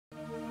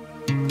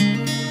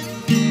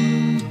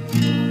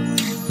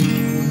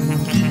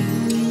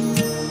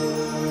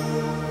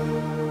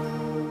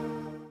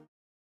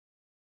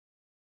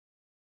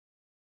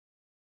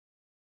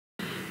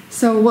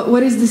So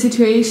what is the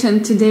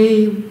situation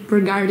today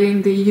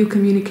regarding the EU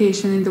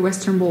communication in the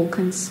Western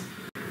Balkans?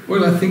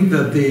 Well, I think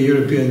that the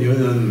European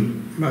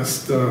Union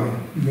must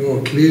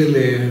more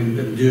clearly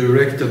and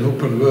direct and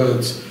open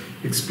words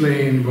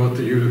explain what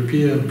the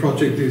European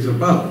project is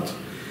about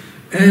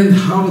and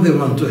how they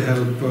want to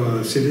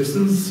help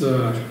citizens,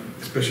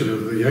 especially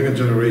the younger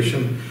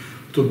generation,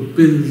 to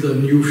build a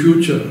new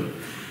future.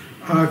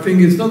 I think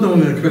it's not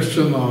only a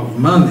question of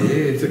money,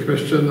 it's a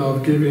question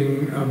of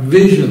giving a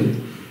vision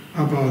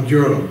about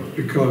Europe,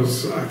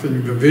 because I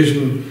think the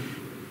vision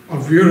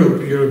of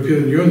Europe,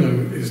 European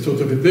Union, is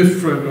totally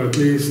different, or at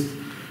least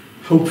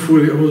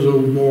hopefully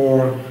also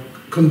more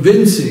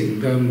convincing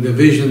than the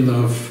vision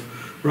of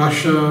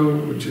Russia,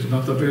 which is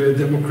not a very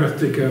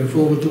democratic and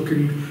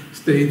forward-looking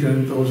state,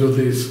 and also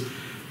this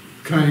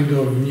kind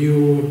of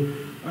new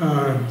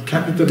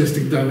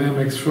capitalistic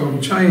dynamics from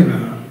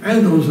China,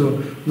 and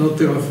also not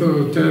the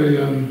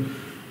authoritarian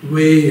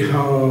way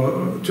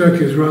how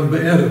Turkey is run by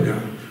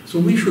Erdogan. So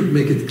we should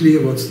make it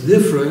clear what's the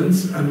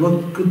difference and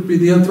what could be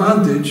the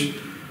advantage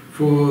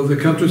for the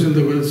countries in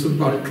the Western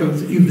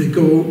Balkans if they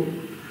go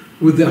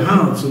with their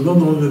hearts, and not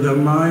only their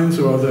minds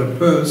or their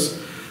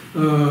purse,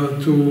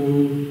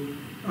 to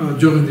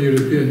join the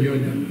European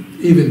Union,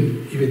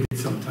 even if it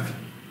takes some time.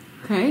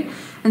 Okay,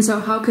 and so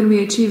how can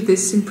we achieve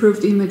this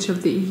improved image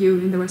of the EU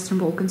in the Western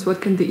Balkans?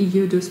 What can the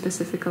EU do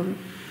specifically?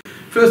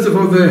 First of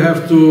all, they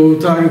have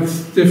to target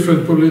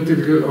different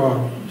political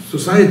or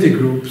society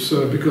groups,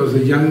 because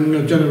the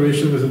young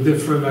generation has a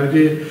different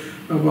idea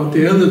about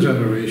the elder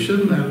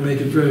generation, and make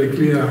it very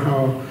clear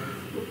how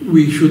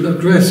we should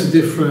address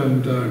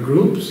different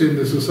groups in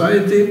the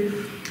society.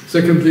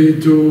 Secondly,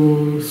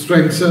 to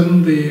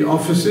strengthen the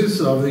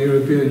offices of the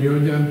European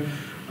Union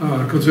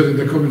concerning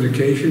the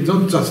communication. It's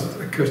not just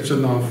a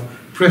question of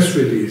press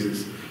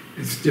releases.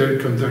 It's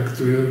direct contact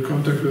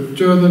with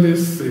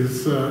journalists,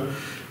 it's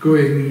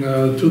going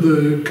to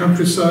the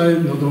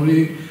countryside, not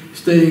only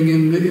staying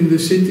in the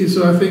city.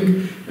 So I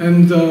think,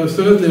 and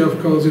thirdly,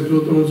 of course, it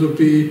would also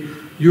be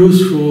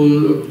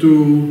useful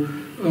to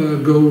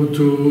go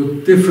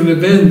to different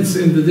events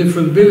in the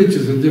different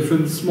villages, in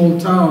different small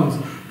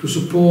towns, to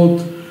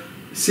support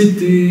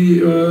city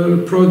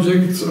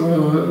projects,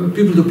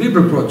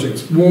 people-to-people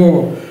projects,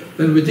 more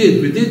than we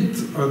did. We did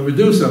and we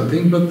do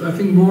something, but I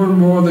think more and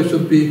more there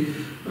should be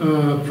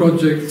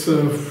projects,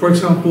 for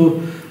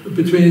example,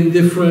 between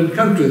different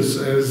countries,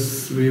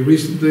 as we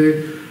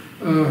recently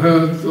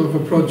heard of a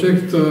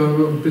project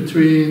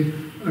between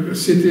a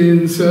city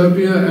in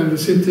Serbia and a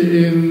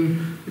city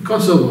in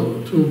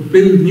Kosovo to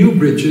build new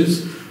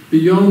bridges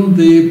beyond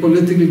the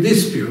political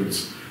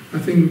disputes. I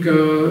think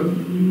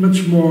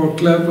much more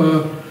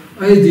clever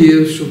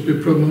ideas should be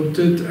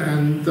promoted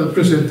and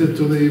presented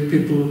to the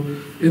people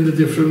in the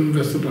different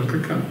Western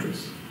Balkan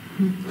countries.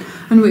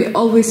 And we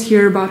always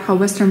hear about how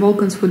Western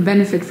Balkans would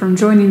benefit from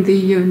joining the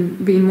EU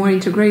and being more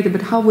integrated,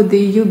 but how would the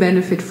EU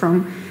benefit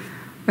from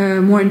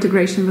more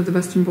integration with the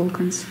Western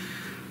Balkans?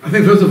 I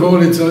think first of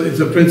all it's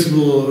a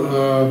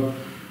principle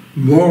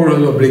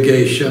moral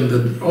obligation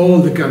that all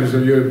the countries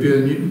of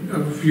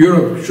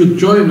Europe should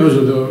join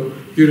also the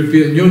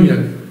European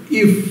Union,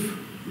 if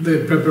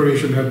the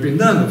preparation had been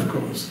done, of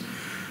course.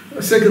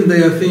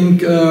 Secondly, I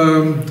think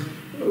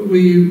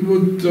we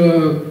would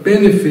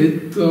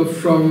benefit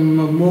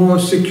from more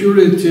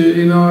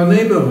security in our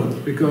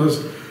neighborhood,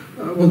 because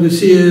what we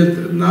see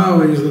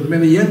now is that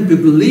many young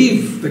people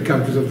leave the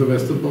countries of the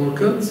Western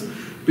Balkans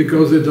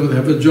because they don't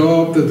have a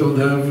job, they don't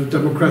have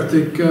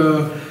democratic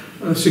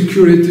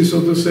security,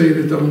 so to say,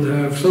 they don't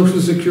have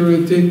social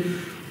security,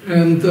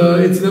 and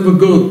it's never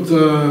good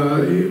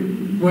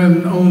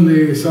when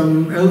only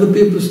some elder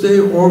people stay,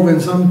 or when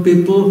some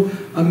people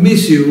are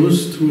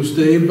misused who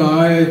stay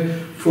by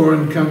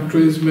foreign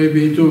countries,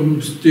 maybe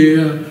to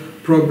steer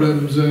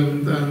problems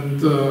and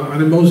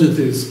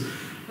animosities.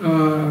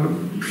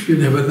 You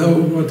never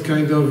know what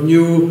kind of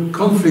new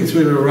conflicts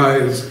will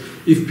arise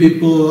if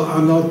people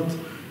are not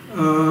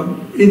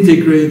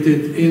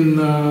integrated in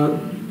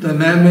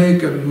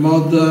dynamic and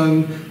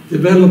modern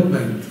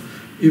development,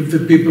 if the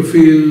people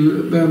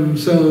feel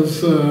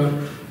themselves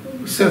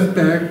set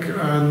back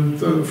and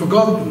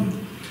forgotten.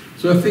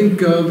 So I think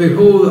the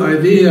whole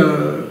idea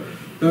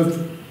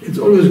that it's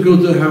always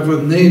good to have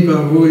a neighbor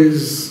who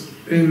is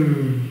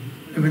in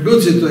a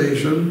good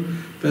situation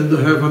than to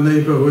have a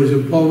neighbor who is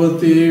in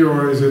poverty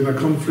or is in a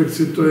conflict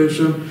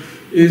situation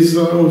is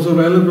also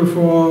valuable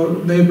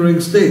for neighboring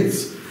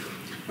states.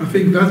 I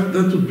think that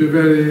would be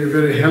very,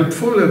 very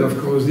helpful, and of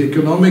course the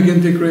economic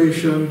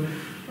integration,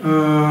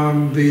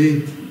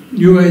 the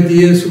new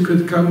ideas who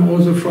could come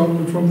also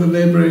from the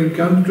neighboring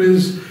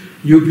countries,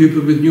 new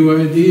people with new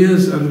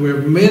ideas, and we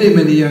have many,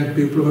 many young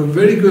people who have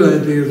very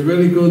good ideas,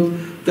 very good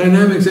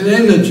dynamics and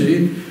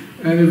energy,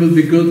 and it would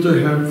be good to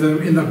have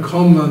them in a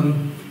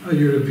common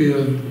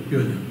European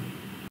Union.